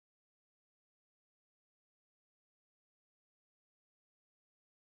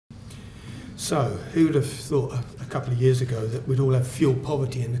So, who would have thought a couple of years ago that we'd all have fuel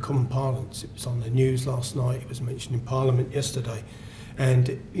poverty in the common parlance? It was on the news last night, it was mentioned in Parliament yesterday,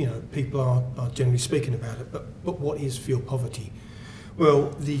 and you know, people are generally speaking about it, but what is fuel poverty? Well,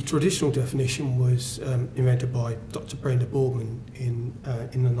 the traditional definition was invented by Dr. Brenda Borgman in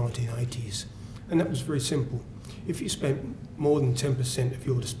the 1980s, and that was very simple. If you spent more than 10% of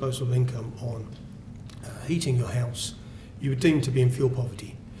your disposable income on heating your house, you were deemed to be in fuel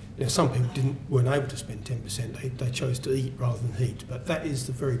poverty. Now, some people weren't able to spend 10%, they chose to eat rather than heat, but that is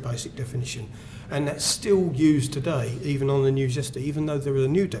the very basic definition. And that's still used today, even on the news yesterday, even though there is a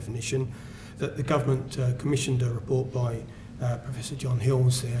new definition that the government commissioned a report by Professor John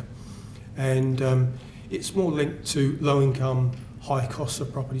Hills there. And it's more linked to low income, high costs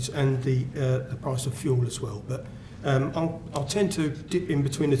of properties and the price of fuel as well. But I'll tend to dip in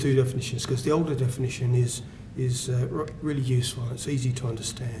between the two definitions because the older definition is really useful and it's easy to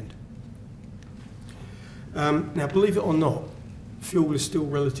understand. Now, believe it or not, fuel is still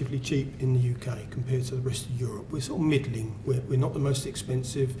relatively cheap in the UK compared to the rest of Europe. We're sort of middling. We're not the most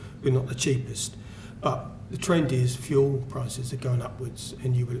expensive, we're not the cheapest. But the trend is fuel prices are going upwards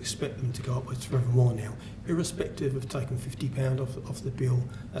and you will expect them to go upwards forevermore now. Irrespective of taking £50 off the bill,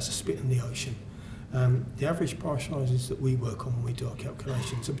 that's a spit in the ocean. The average price rises that we work on when we do our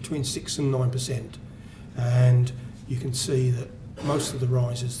calculations are between 6 and 9%. And you can see that most of the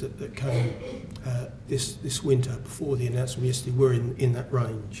rises that came this winter before the announcement yesterday were in that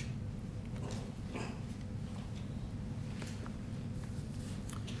range.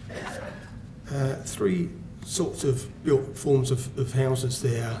 Three sorts of built forms of houses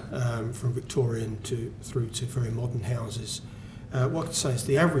there, from Victorian through to very modern houses. What I could say is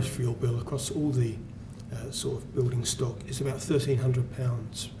the average fuel bill across all the sort of building stock is about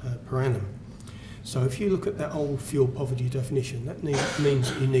 £1,300 per annum. So if you look at that old fuel poverty definition, that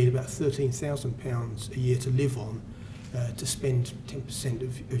means that you need about £13,000 a year to live on to spend 10%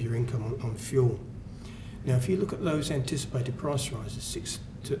 of your income on fuel. Now, if you look at those anticipated price rises, 6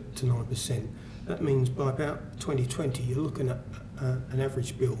 to 9%, that means by about 2020 you're looking at an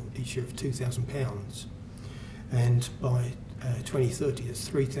average bill each year of £2,000, and by 2030 it's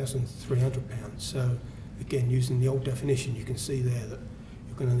 £3,300. So again, using the old definition, you can see there that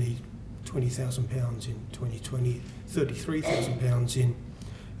you're going to need £20,000 in 2020, £33,000 in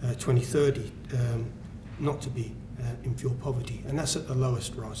 2030, not to be in fuel poverty, and that's at the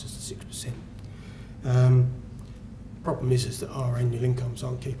lowest rises, the 6%. Problem is that our annual incomes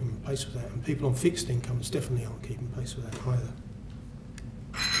aren't keeping pace with that, and people on fixed incomes definitely aren't keeping pace with that either.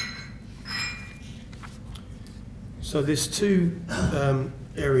 So there's two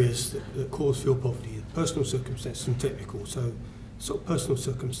areas that cause fuel poverty: personal circumstances and technical. So sort of personal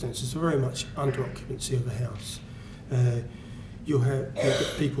circumstances are very much under occupancy of a house. You'll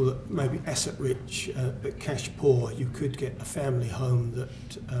get people that may be asset rich but cash poor. You could get a family home that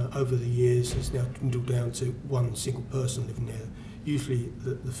over the years has now dwindled down to one single person living there, usually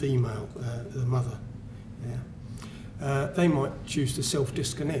the female, the mother. Yeah. They might choose to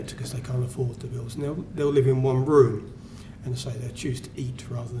self-disconnect because they can't afford the bills, and they'll live in one room, and say they'll choose to eat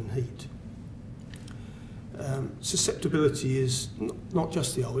rather than heat. Susceptibility is not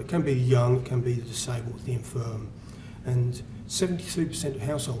just the old, it can be the young, it can be the disabled, the infirm, and 73% of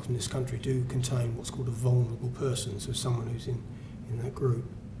households in this country do contain what's called a vulnerable person, so someone who's in that group.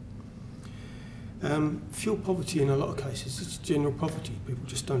 Fuel poverty in a lot of cases is general poverty, people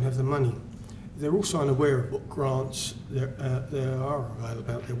just don't have the money. They're also unaware of what grants there are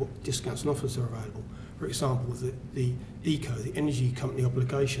available out there, what discounts and offers are available. For example, the ECO, the Energy Company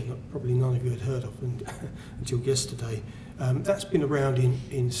Obligation, that probably none of you had heard of until yesterday, that's been around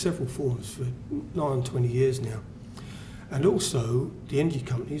in several forms for 20 years now. And also, the energy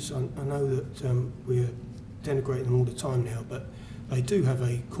companies, I know that we're denigrating them all the time now, but they do have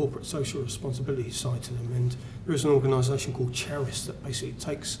a corporate social responsibility side to them, and there is an organisation called Charis that basically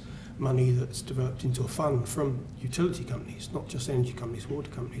takes money that's developed into a fund from utility companies, not just energy companies,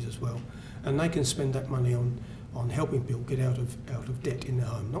 water companies as well, and they can spend that money on helping people get out of debt in their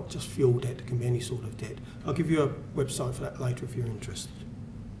home, not just fuel debt, it can be any sort of debt. I'll give you a website for that later if you're interested.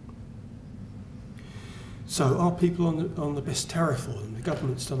 So are people on the best tariff for them? The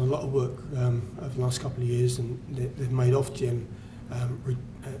government's done a lot of work over the last couple of years, and they've made Ofgem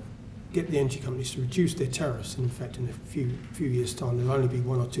get the energy companies to reduce their tariffs, and in fact in a few years' time there'll only be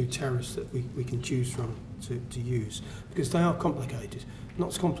 1 or 2 tariffs that we can choose from to use, because they are complicated. Not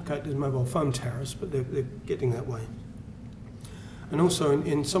as complicated as mobile phone tariffs, but they're getting that way. And also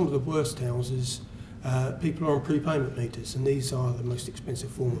in some of the worst houses, people are on prepayment meters, and these are the most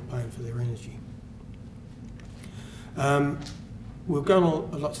expensive form of paying for their energy. We'll go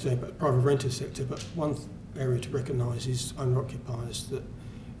on a lot today about the private rented sector, but one area to recognise is owner-occupiers, that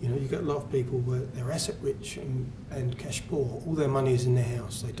you get a lot of people where they're asset rich and cash poor. All their money is in their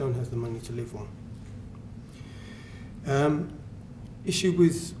house. They don't have the money to live on. Issue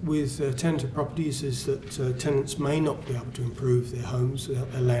with tenanted properties is that tenants may not be able to improve their homes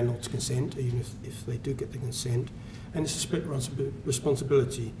without their landlord's consent, even if they do get the consent. And it's a split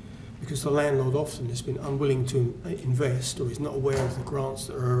responsibility, because the landlord often has been unwilling to invest or is not aware of the grants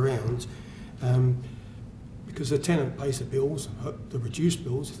that are around, because the tenant pays the bills, the reduced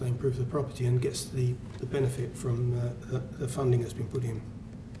bills if they improve the property, and gets the benefit from the funding that's been put in.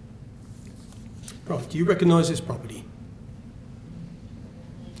 Right, do you recognise this property?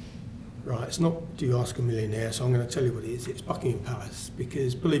 Right, it's not Do You Ask a Millionaire, so I'm going to tell you what it is. It's Buckingham Palace,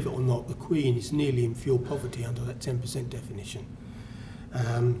 because believe it or not, the Queen is nearly in fuel poverty under that 10% definition.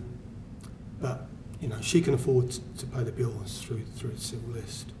 But she can afford to pay the bills through the civil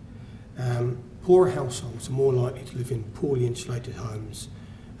list. Poorer households are more likely to live in poorly insulated homes,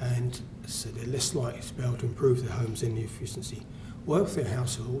 and so they're less likely to be able to improve their homes' energy efficiency. Wealthier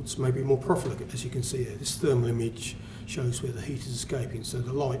households may be more profligate, as you can see there. This thermal image shows where the heat is escaping, so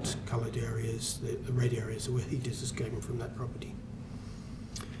the light coloured areas, the red areas, are where heat is escaping from that property.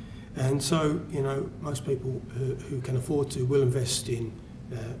 And so, most people who can afford to will invest in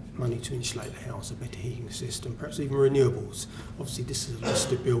money to insulate the house, a better heating system, perhaps even renewables. Obviously this is a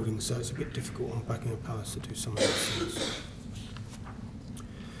listed building, so it's a bit difficult on Buckingham Palace to do some of those things.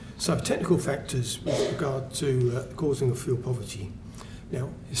 So technical factors with regard to the causing of fuel poverty. Now,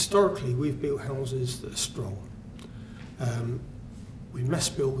 historically we've built houses that are strong. We mass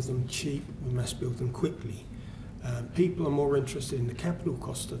build them cheap, we mass build them quickly. People are more interested in the capital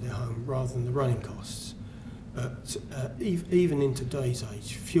cost of their home rather than the running costs. But even in today's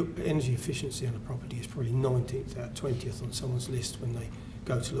age, energy efficiency on a property is probably 19th out of 20th on someone's list when they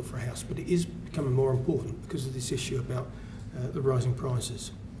go to look for a house. But it is becoming more important because of this issue about the rising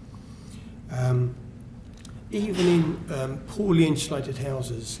prices. Even in poorly insulated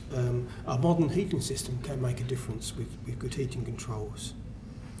houses, a modern heating system can make a difference with good heating controls.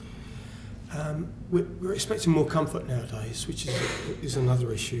 We're expecting more comfort nowadays, which is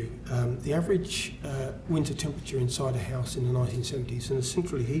another issue. The average winter temperature inside a house in the 1970s in a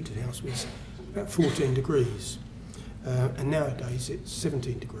centrally heated house was about 14 degrees. And nowadays it's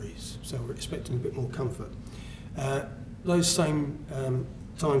 17 degrees, so we're expecting a bit more comfort. Those same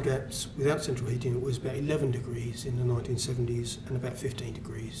time gaps without central heating, it was about 11 degrees in the 1970s and about 15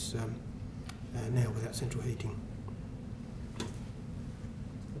 degrees now without central heating.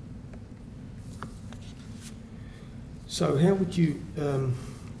 So how would you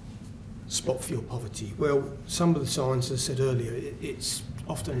spot fuel poverty? Well, some of the signs, as I said earlier, it's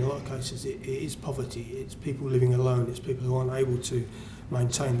often in a lot of cases it is poverty. It's people living alone. It's people who aren't able to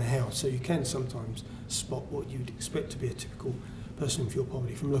maintain the house. So you can sometimes spot what you'd expect to be a typical person in fuel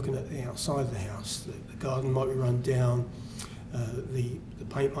poverty from looking at the outside of the house. The garden might be run down, the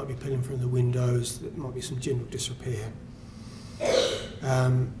paint might be peeling from the windows, there might be some general disrepair.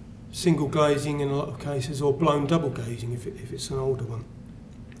 Single glazing in a lot of cases, or blown double glazing if it's an older one.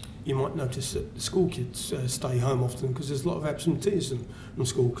 You might notice that the school kids stay home often because there's a lot of absenteeism from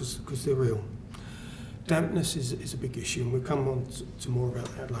school because they're ill. Dampness is a big issue, and we'll come on to more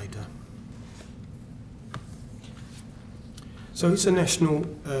about that later. So it's a national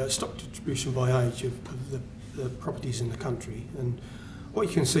stock distribution by age of the properties in the country, and what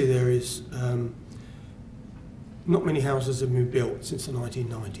you can see there is not many houses have been built since the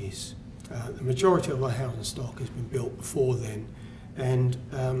 1990s. The majority of our housing stock has been built before then, and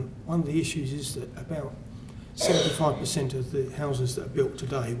one of the issues is that about 75% of the houses that are built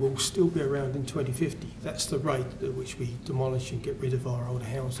today will still be around in 2050. That's the rate at which we demolish and get rid of our older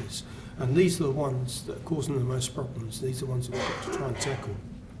houses. And these are the ones that are causing the most problems. These are the ones that we've got to try and tackle.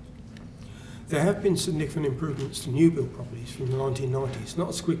 There have been significant improvements to new build properties from the 1990s, not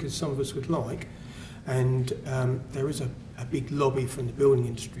as quick as some of us would like, and there is a big lobby from the building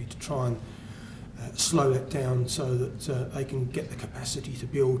industry to try and slow that down so that they can get the capacity to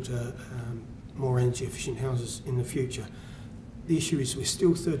build more energy efficient houses in the future. The issue is we're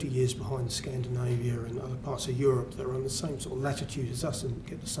still 30 years behind Scandinavia and other parts of Europe that are on the same sort of latitude as us and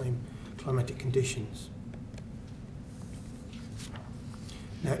get the same climatic conditions.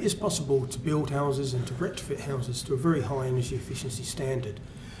 Now, it is possible to build houses and to retrofit houses to a very high energy efficiency standard.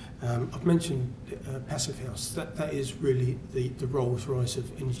 I've mentioned passive house. That is really the Rolls Royce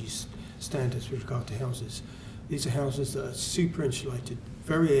of energy standards with regard to houses. These are houses that are super insulated,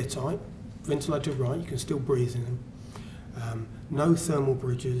 very airtight, ventilated right, you can still breathe in them. No thermal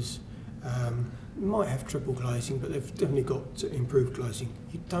bridges, Might have triple glazing, but they've definitely got improved glazing.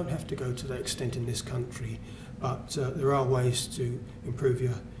 You don't have to go to that extent in this country, but there are ways to improve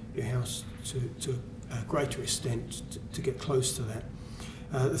your house to a greater extent to get close to that.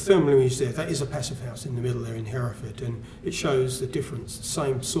 The thermal image there, that is a passive house in the middle there in Hereford, and it shows the difference, the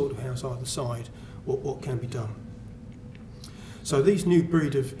same sort of house either side, what can be done. So these new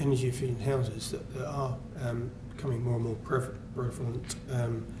breed of energy efficient houses that are becoming more and more prevalent,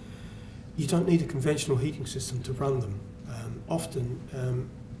 you don't need a conventional heating system to run them. Often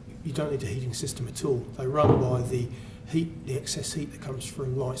you don't need a heating system at all. They run by the excess heat that comes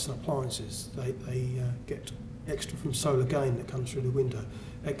from lights and appliances. They get extra from solar gain that comes through the window.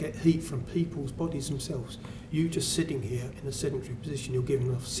 They get heat from people's bodies themselves. You just sitting here in a sedentary position, you're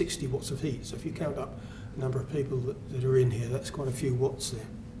giving off 60 watts of heat. So if you count up the number of people that are in here, that's quite a few watts there.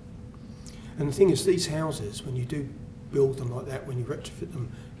 And the thing is, these houses, when you do build them like that, when you retrofit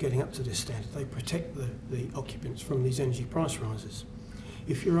them getting up to this standard, they protect the occupants from these energy price rises.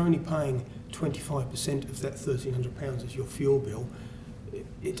 If you're only paying 25% of that £1,300 as your fuel bill,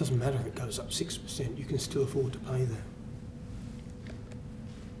 it doesn't matter if it goes up 6%, you can still afford to pay that.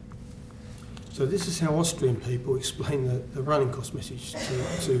 So this is how Austrian people explain the running cost message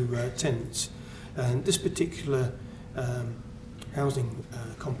to tenants. And this particular housing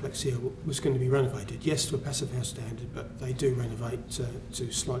complex here was going to be renovated, yes, to a passive house standard, but they do renovate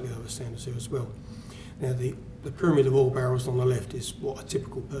to slightly lower standards here as well. Now the pyramid of oil barrels on the left is what a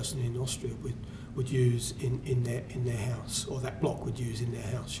typical person in Austria would use in their house, or that block would use in their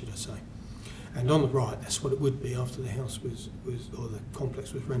house, should I say. And on the right, that's what it would be after the house or the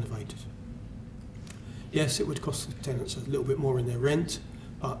complex was renovated. Yes, it would cost the tenants a little bit more in their rent,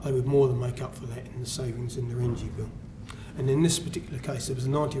 but they would more than make up for that in the savings in their energy bill. And in this particular case, there was a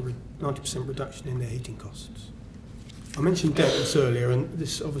 90% reduction in their heating costs. I mentioned dampness earlier, and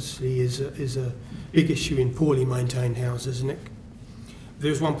this obviously is a big issue in poorly maintained houses. And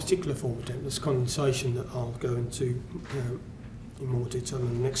there's one particular form of dampness, condensation, that I'll go into in more detail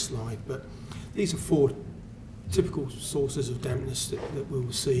in the next slide. But these are 4 typical sources of dampness that we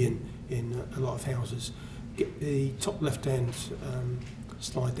will see in a lot of houses. Get the top left-hand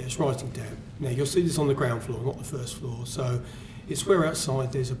slide there, it's rising damp. Now you'll see this on the ground floor, not the first floor. So it's where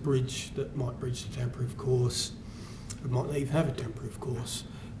outside there's a bridge that might bridge the damp-proof course. It might not even have a damp-proof course.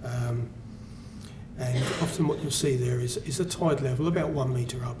 And often what you'll see there is a tide level about 1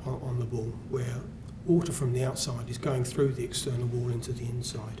 metre up on the wall, where water from the outside is going through the external wall into the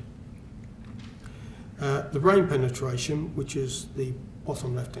inside. The rain penetration, which is the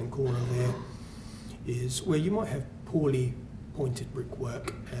bottom left-hand corner there, is where you might have poorly pointed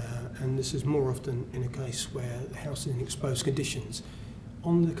brickwork, and this is more often in a case where the house is in exposed conditions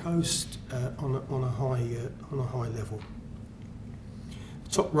on the coast, on a high level. The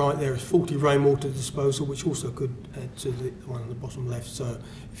top right there is faulty rainwater disposal, which also could add to the one on the bottom left. So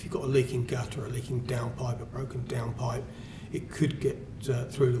if you've got a leaking gutter, a leaking downpipe, a broken downpipe, it could get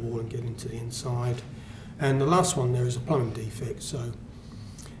through the wall and get into the inside. And the last one there is a plumbing defect. So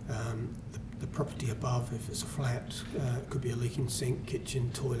the property above, if it's a flat, it could be a leaking sink,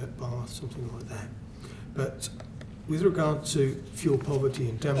 kitchen, toilet, bath, something like that. But with regard to fuel poverty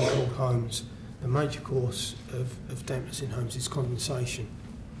and damp and cold homes, the major cause of dampness in homes is condensation.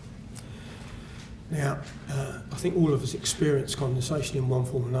 Now, I think all of us experience condensation in one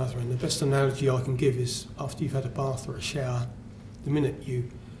form or another, and the best analogy I can give is after you've had a bath or a shower, the minute you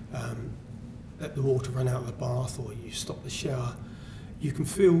let the water run out of the bath or you stop the shower, you can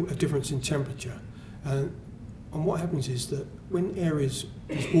feel a difference in temperature. And what happens is that when air is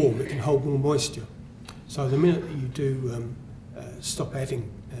warm, it can hold more moisture. So the minute that you do stop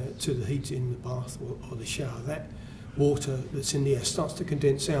adding to the heat in the bath or the shower, that water that's in the air starts to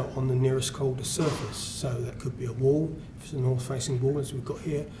condense out on the nearest coldest surface. So that could be a wall, if it's a north-facing wall, as we've got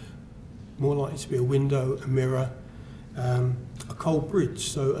here, more likely to be a window, a mirror, a cold bridge,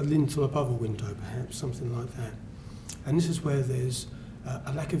 so a lintel above a window perhaps, something like that. And this is where there's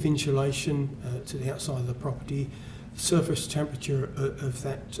a lack of insulation to the outside of the property. The surface temperature of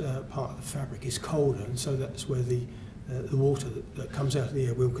that part of the fabric is colder, and so that's where the water that comes out of the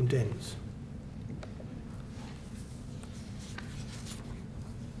air will condense.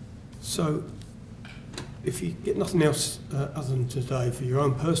 So if you get nothing else other than today for your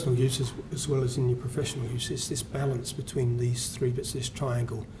own personal use as well as in your professional use, it's this balance between these 3 bits, this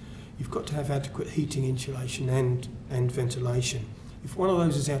triangle. You've got to have adequate heating, insulation and ventilation. If one of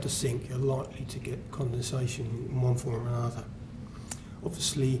those is out of sync, you're likely to get condensation in one form or another.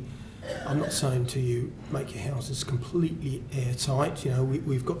 Obviously, I'm not saying to you, make your houses completely airtight. You know,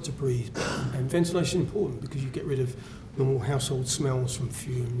 we've got to breathe. And ventilation is important because you get rid of normal household smells from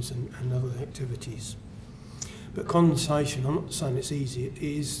fumes and other activities. But condensation, I'm not saying it's easy. It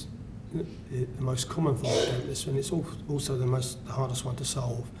is the most common form of dampness, and it's also the hardest one to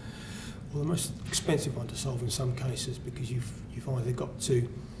solve, or the most expensive one to solve in some cases, because you've either got to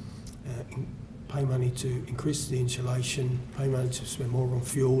pay money to increase the insulation, pay money to spend more on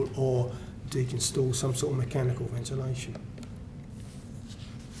fuel, or indeed install some sort of mechanical ventilation.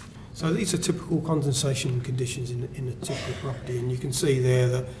 So these are typical condensation conditions in a typical property, and you can see there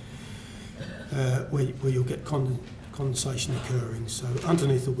that where you'll get condensation occurring. So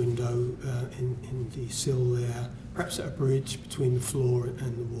underneath the window, in the sill there, perhaps at a bridge between the floor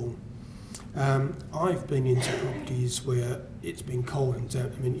and the wall. I've been into properties where it's been cold and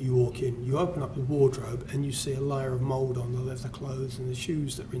damp the minute you walk in. You open up the wardrobe and you see a layer of mould on the leather clothes and the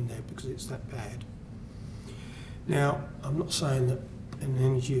shoes that are in there because it's that bad. Now, I'm not saying that an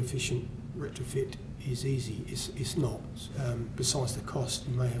energy efficient retrofit is easy. It's not. Besides the cost,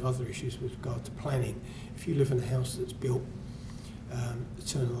 you may have other issues with regard to planning. If you live in a house that's built the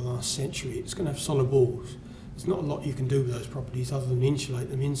turn of the last century, it's going to have solid walls. There's not a lot you can do with those properties other than insulate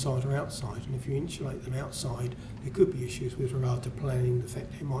them inside or outside. And if you insulate them outside, there could be issues with regard to planning, the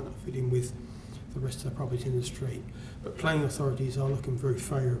fact that it might not fit in with the rest of the property in the street. But planning authorities are looking very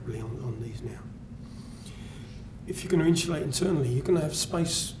favourably on these now. If you're going to insulate internally, you're going to have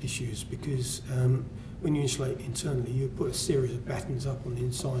space issues because when you insulate internally, you put a series of battens up on the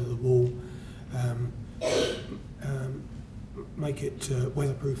inside of the wall, make it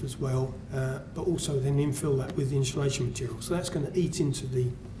weatherproof as well, but also then infill that with the insulation material. So that's going to eat into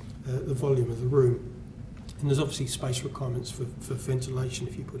the volume of the room. And there's obviously space requirements for ventilation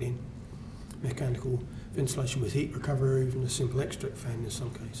if you put in mechanical ventilation with heat recovery or even a simple extract fan in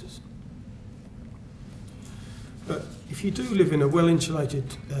some cases. But if you do live in a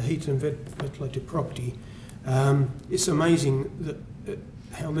well-insulated, heated and ventilated property, it's amazing that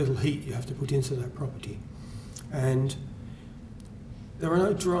how little heat you have to put into that property. And there are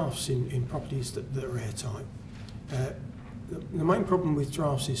no drafts in properties that are airtight. The main problem with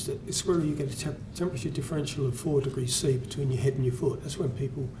drafts is that it's where you get a temperature differential of 4 degrees C between your head and your foot. That's when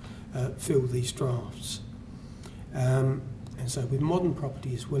people feel these drafts. And so with modern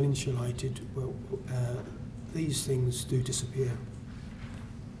properties, well insulated, these things do disappear.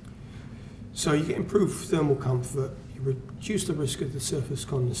 So you get improved thermal comfort, you reduce the risk of the surface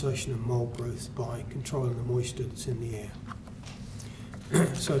condensation and mould growth by controlling the moisture that's in the air.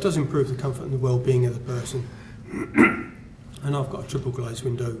 So it does improve the comfort and the well-being of the person. And I've got a triple glazed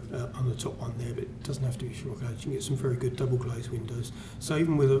window on the top one there, but it doesn't have to be short glazed. You can get some very good double glazed windows. So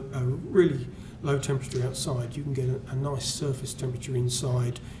even with a really low temperature outside, you can get a nice surface temperature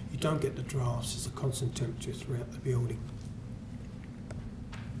inside. You don't get the drafts, it's a constant temperature throughout the building.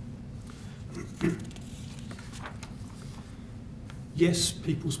 Yes,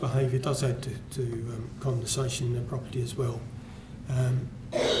 people's behaviour does add to condensation in their property as well.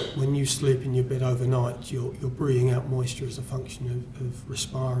 When you sleep in your bed overnight, you're breathing out moisture as a function of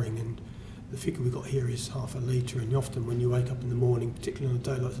respiring, and the figure we've got here is ½ a litre, and often when you wake up in the morning, particularly on a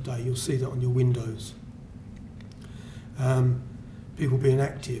day like today, you'll see that on your windows. People being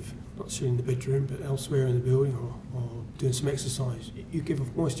active, not necessarily in the bedroom, but elsewhere in the building or doing some exercise, you give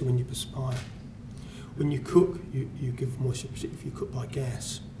off moisture when you perspire. When you cook, you give off moisture, particularly if you cook by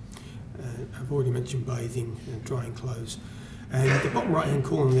gas. I've already mentioned bathing and drying clothes. And the bottom right-hand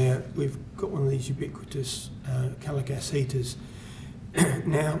corner there, we've got one of these ubiquitous colour gas heaters.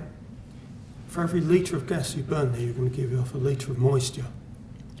 Now, for every litre of gas you burn there, you're going to give off a litre of moisture.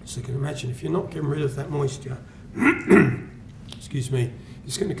 So you can imagine if you're not getting rid of that moisture, excuse me,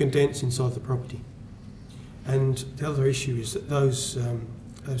 it's going to condense inside the property. And the other issue is that those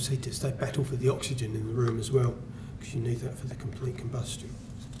heaters, they battle for the oxygen in the room as well, because you need that for the complete combustion.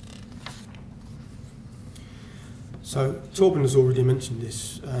 So Torben has already mentioned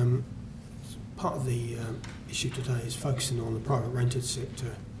this. Part of the issue today is focusing on the private rented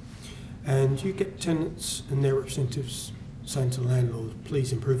sector. And you get tenants and their representatives saying to the landlord,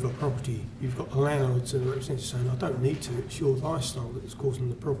 please improve our property. You've got the landlords and the representatives saying, I don't need to, it's your lifestyle that's causing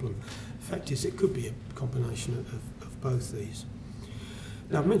the problem. The fact is, it could be a combination of both these.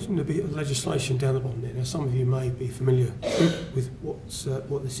 Now, I've mentioned a bit of legislation down the bottom there. Now, some of you may be familiar with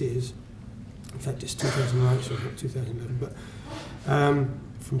what this is. In fact, it's 2008, so not 2011. But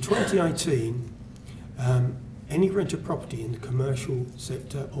from 2018, any rented property in the commercial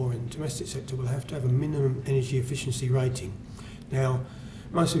sector or in the domestic sector will have to have a minimum energy efficiency rating. Now,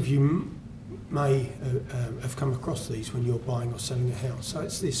 most of you may have come across these when you're buying or selling a house. So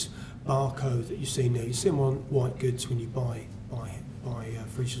it's this barcode that you see now. You see them on white goods when you buy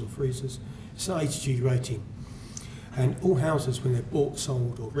fridges or freezers. It's an ATG rating. And all houses, when they're bought,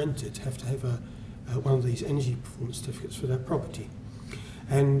 sold or rented, have to have one of these energy performance certificates for their property.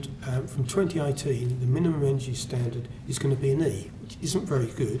 And from 2018, the minimum energy standard is going to be an E, which isn't very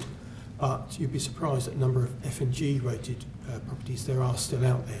good, but you'd be surprised at the number of F and G rated properties there are still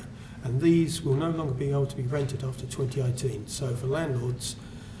out there. And these will no longer be able to be rented after 2018. So for landlords,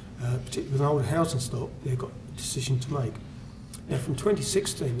 particularly with an older housing stock, they've got a decision to make. Now from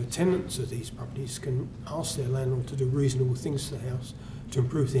 2016, the tenants of these properties can ask their landlord to do reasonable things to the house to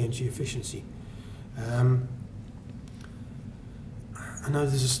improve the energy efficiency. I know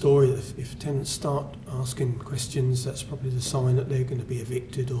there's a story that if tenants start asking questions, that's probably the sign that they're going to be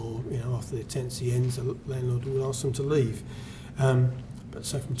evicted, or after their tenancy ends, the landlord will ask them to leave. But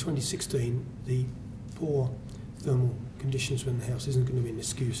so from 2016, the poor thermal conditions within the house isn't going to be an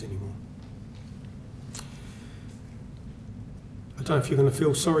excuse anymore. I don't know if you're going to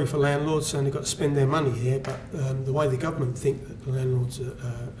feel sorry for landlords saying they've got to spend their money here, but the way the government think that the landlords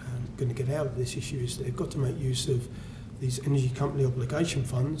are going to get out of this issue is that they've got to make use of these energy company obligation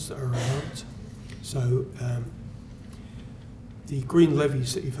funds that are around. So the green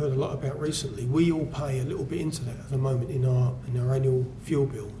levies that you've heard a lot about recently, we all pay a little bit into that at the moment in our annual fuel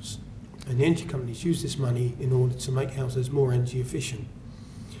bills. And the energy companies use this money in order to make houses more energy efficient.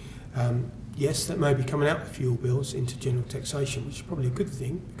 Yes, that may be coming out of the fuel bills into general taxation, which is probably a good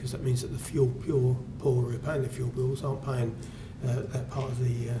thing, because that means that the poor who are paying the fuel bills aren't paying that part of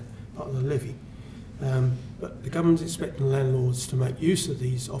the levy. But the government's expecting landlords to make use of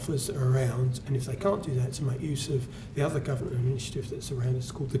these offers that are around, and if they can't do that, to make use of the other government initiative that's around.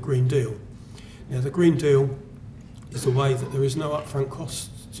 It's called the Green Deal. Now, the Green Deal is a way that there is no upfront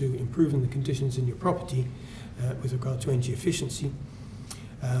cost to improving the conditions in your property with regard to energy efficiency,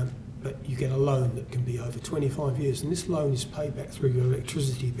 but you get a loan that can be over 25 years, and this loan is paid back through your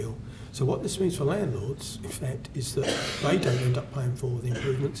electricity bill. So what this means for landlords, in fact, is that they don't end up paying for the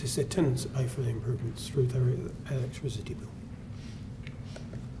improvements, it's their tenants that pay for the improvements through their electricity bill.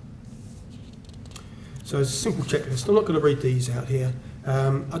 So it's a simple checklist. I'm not going to read these out here.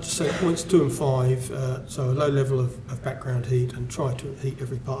 I'll just say points 2 and 5, so a low level of background heat, and try to heat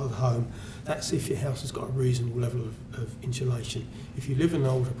every part of the home. That's if your house has got a reasonable level of insulation. If you live in an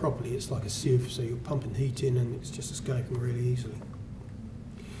older property, it's like a sieve, so you're pumping heat in and it's just escaping really easily.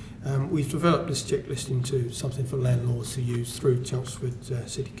 We've developed this checklist into something for landlords to use through Chelmsford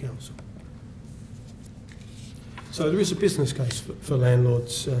City Council. So there is a business case for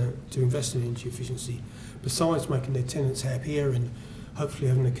landlords to invest in energy efficiency, besides making their tenants happier and hopefully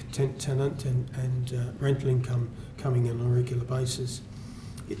having a content tenant and rental income coming in on a regular basis.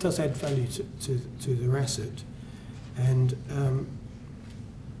 It does add value to their asset. And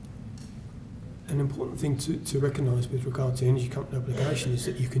an important thing to recognise with regard to energy company obligation is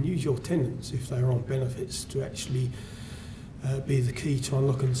that you can use your tenants, if they're on benefits, to actually be the key to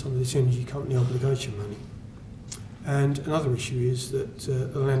unlocking some of this energy company obligation money. And another issue is that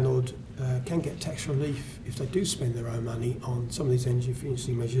the landlord can get tax relief if they do spend their own money on some of these energy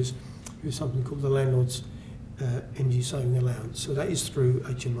efficiency measures with something called the Landlord's Energy Saving Allowance. So that is through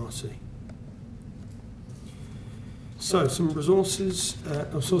HMRC. So some resources,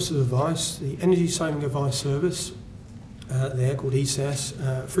 or sources of advice: the Energy Saving Advice Service, there called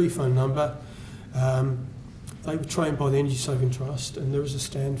ESAS, free phone number. They were trained by the Energy Saving Trust, and there is a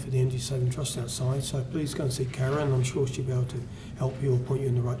stand for the Energy Saving Trust outside, so please go and see Karen. I'm sure she'll be able to help you or point you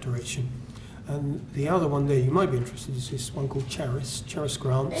in the right direction. And the other one there you might be interested in is this one called Charis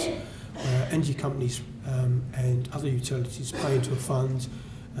Grants, where energy companies and other utilities pay into a fund,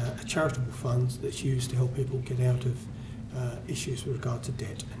 a charitable fund that's used to help people get out of issues with regard to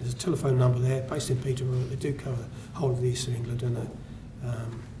debt. And there's a telephone number there, based in Peterborough. They do cover the whole of the east of England, and a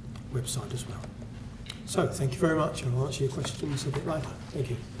website as well. So thank you very much. I'll answer your questions a bit later. Thank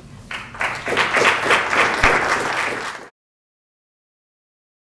you.